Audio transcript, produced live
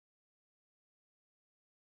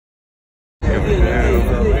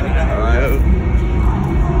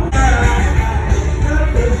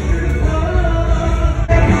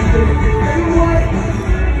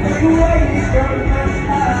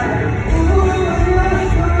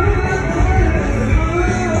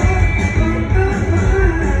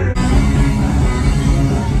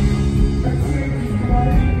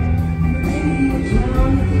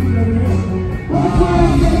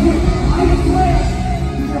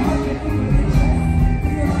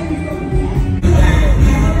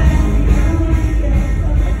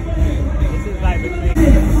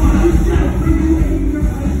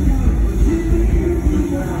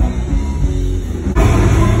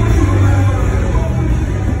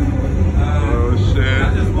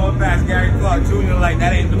Like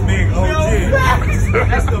that ain't the big OG.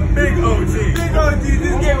 That's the big OG. Big OG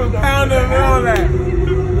just gave a pound of all that.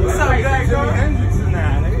 What's up, guys? Jimi Hendrix is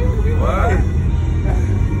now, nigga. What?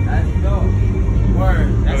 That's dope. Word.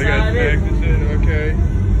 That's how it is. Okay.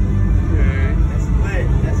 That's lit.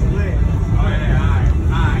 That's lit. Oh yeah, alright.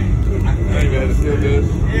 I ain't gonna steal this.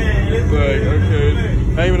 Yeah, it's like, okay.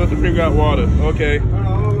 I ain't even know to bring out water. Okay. I'm gonna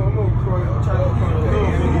try to find a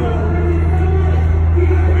little bit.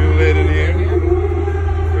 You lit in here.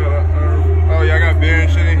 Oh, y'all got beer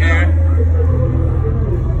and shit in here.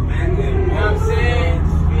 You know what I'm saying?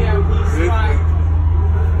 VIP spot.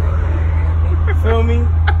 Feel me?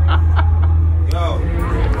 Yo.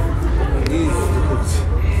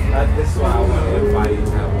 This is why I want everybody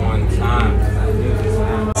at one time. I do this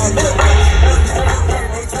now.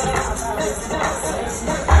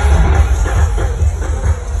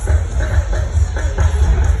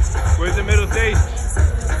 Where's the middle stage?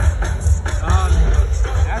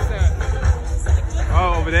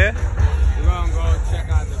 Over there? We're gonna go check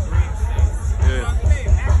out the green stage. Yeah.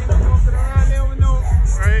 Africans walking around there with no.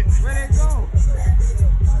 Right. Where they go?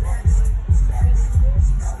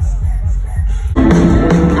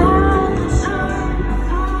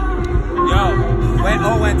 Yo,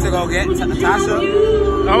 went to go get Tasha.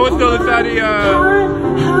 I was still inside the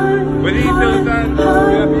was he still inside?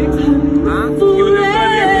 Huh? He was inside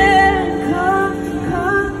the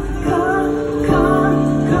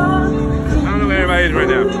everybody is right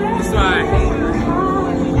now. That's right.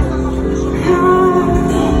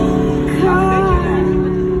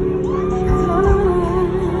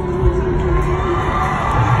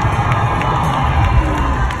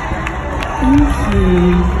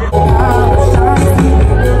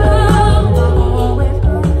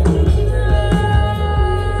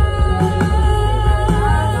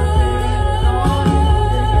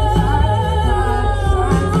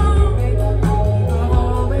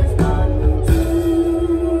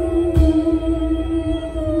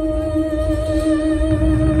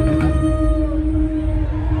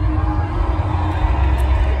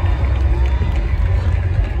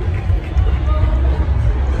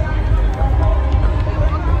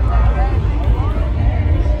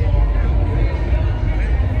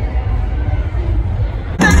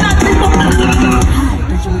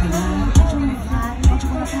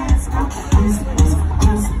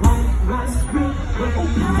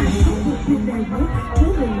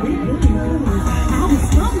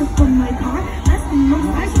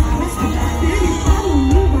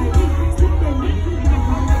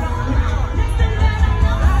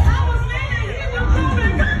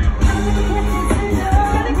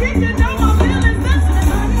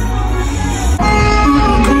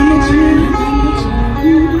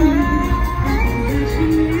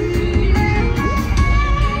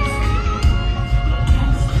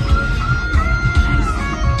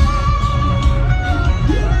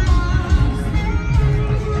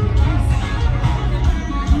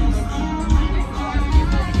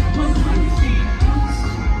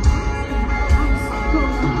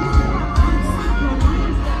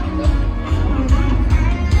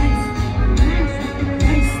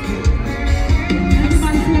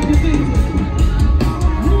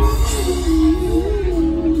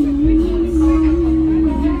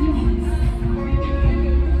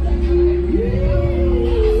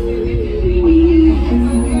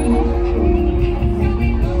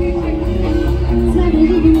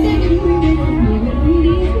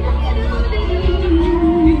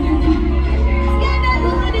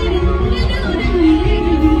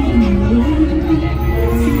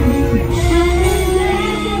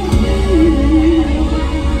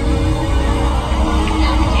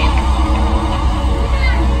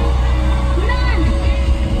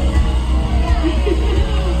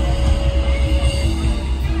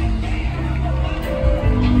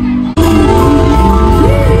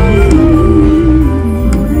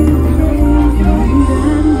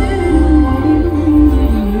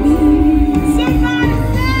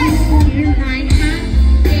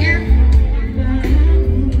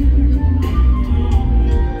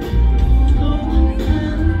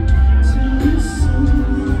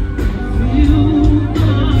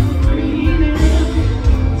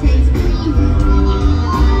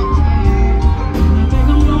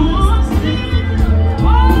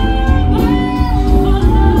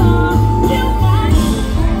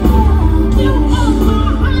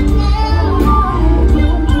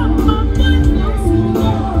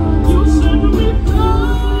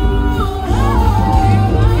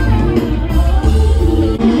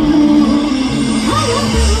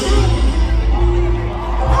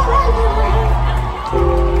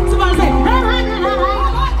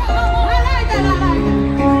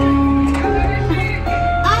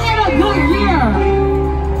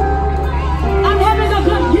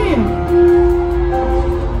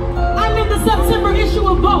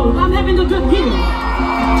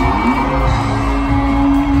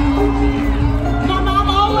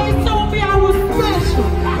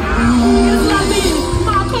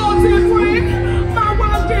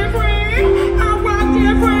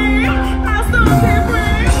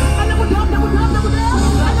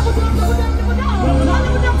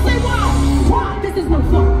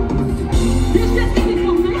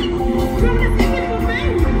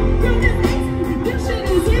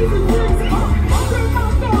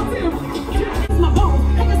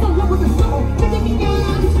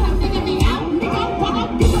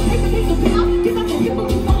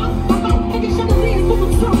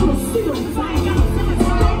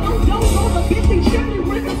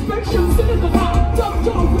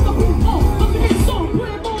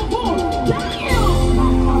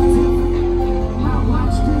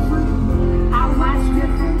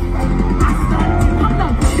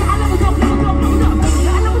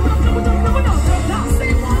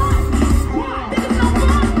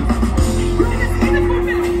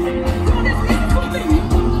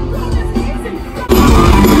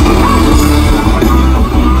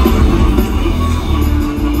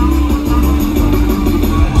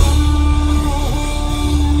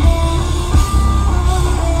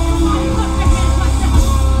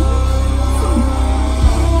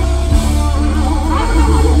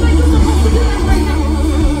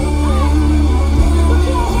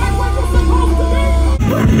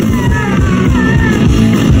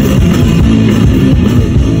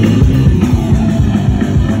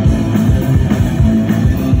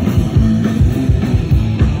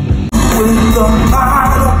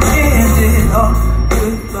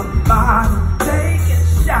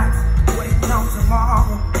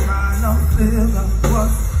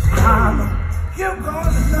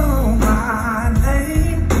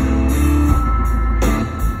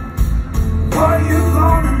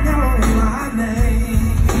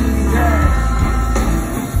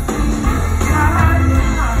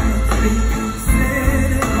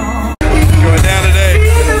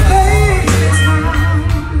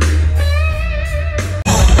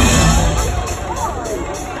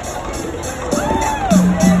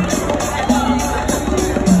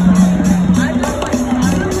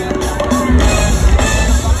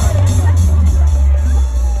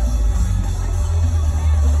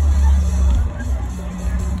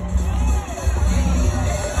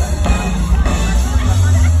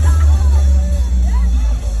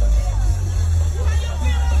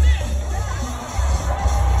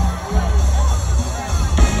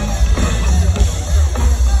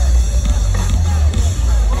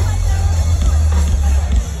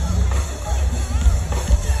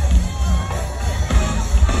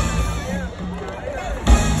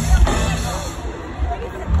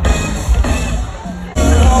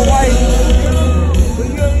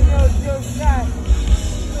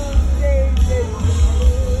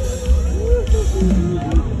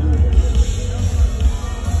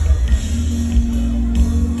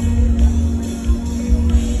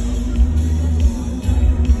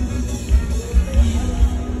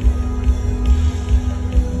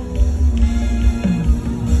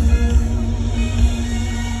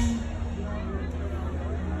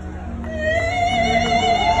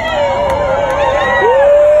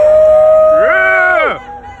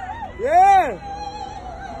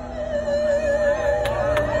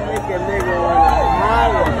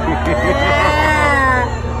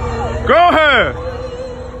 Go ahead.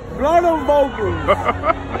 Blow them vocals.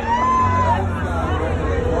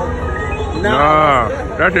 Nah,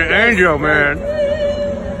 that's an angel, man.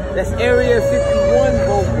 That's Area 51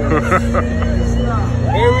 vocals.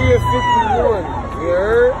 Area 51. You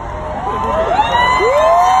heard?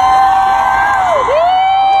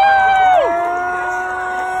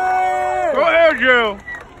 Go ahead, Jill.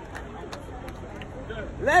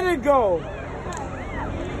 Let it go.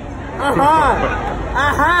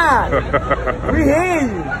 We hear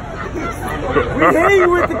you. We hear you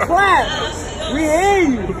with the clap. We hear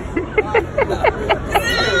you.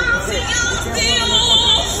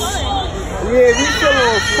 Yeah, we still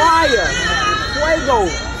on fire. Fuego.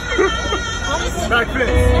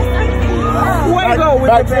 Fuego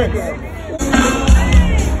with the back.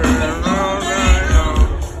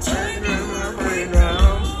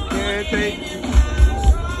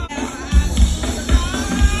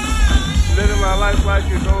 Living my life like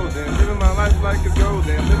it's golden. Living my life like it's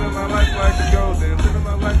golden. Living my life like it's golden. Living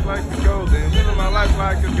my life like it's golden. Living my life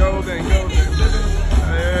like it's golden. Golden. Living.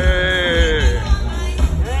 Hey.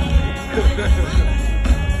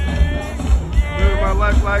 Living my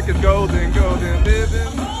life like it's golden. Golden.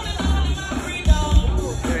 Living.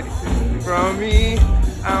 From me,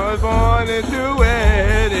 I was born into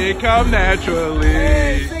it. It come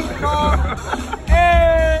naturally.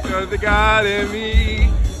 Cause the God in me.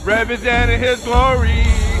 Representing his glory,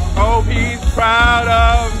 hope he's proud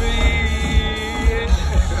of me.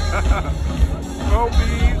 Hope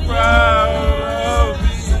he's proud of me.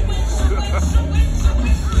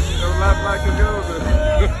 Your life like a golden.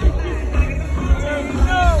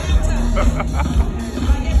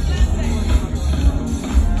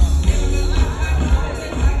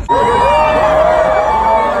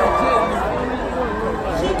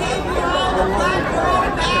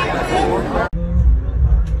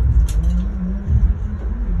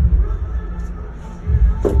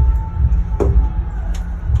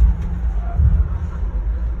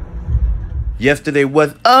 Yesterday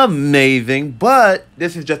was amazing, but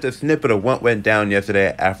this is just a snippet of what went down yesterday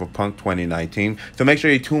at AfroPunk 2019. So make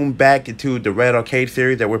sure you tune back into the Red Arcade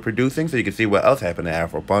series that we're producing so you can see what else happened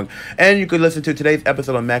at AfroPunk. And you can listen to today's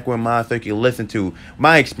episode of Mac Win Mod so you can listen to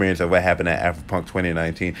my experience of what happened at AfroPunk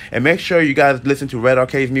 2019. And make sure you guys listen to Red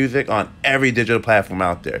Arcade's music on every digital platform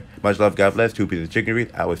out there. Much love, God bless, 2 pieces of chicken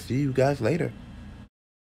grease. I will see you guys later.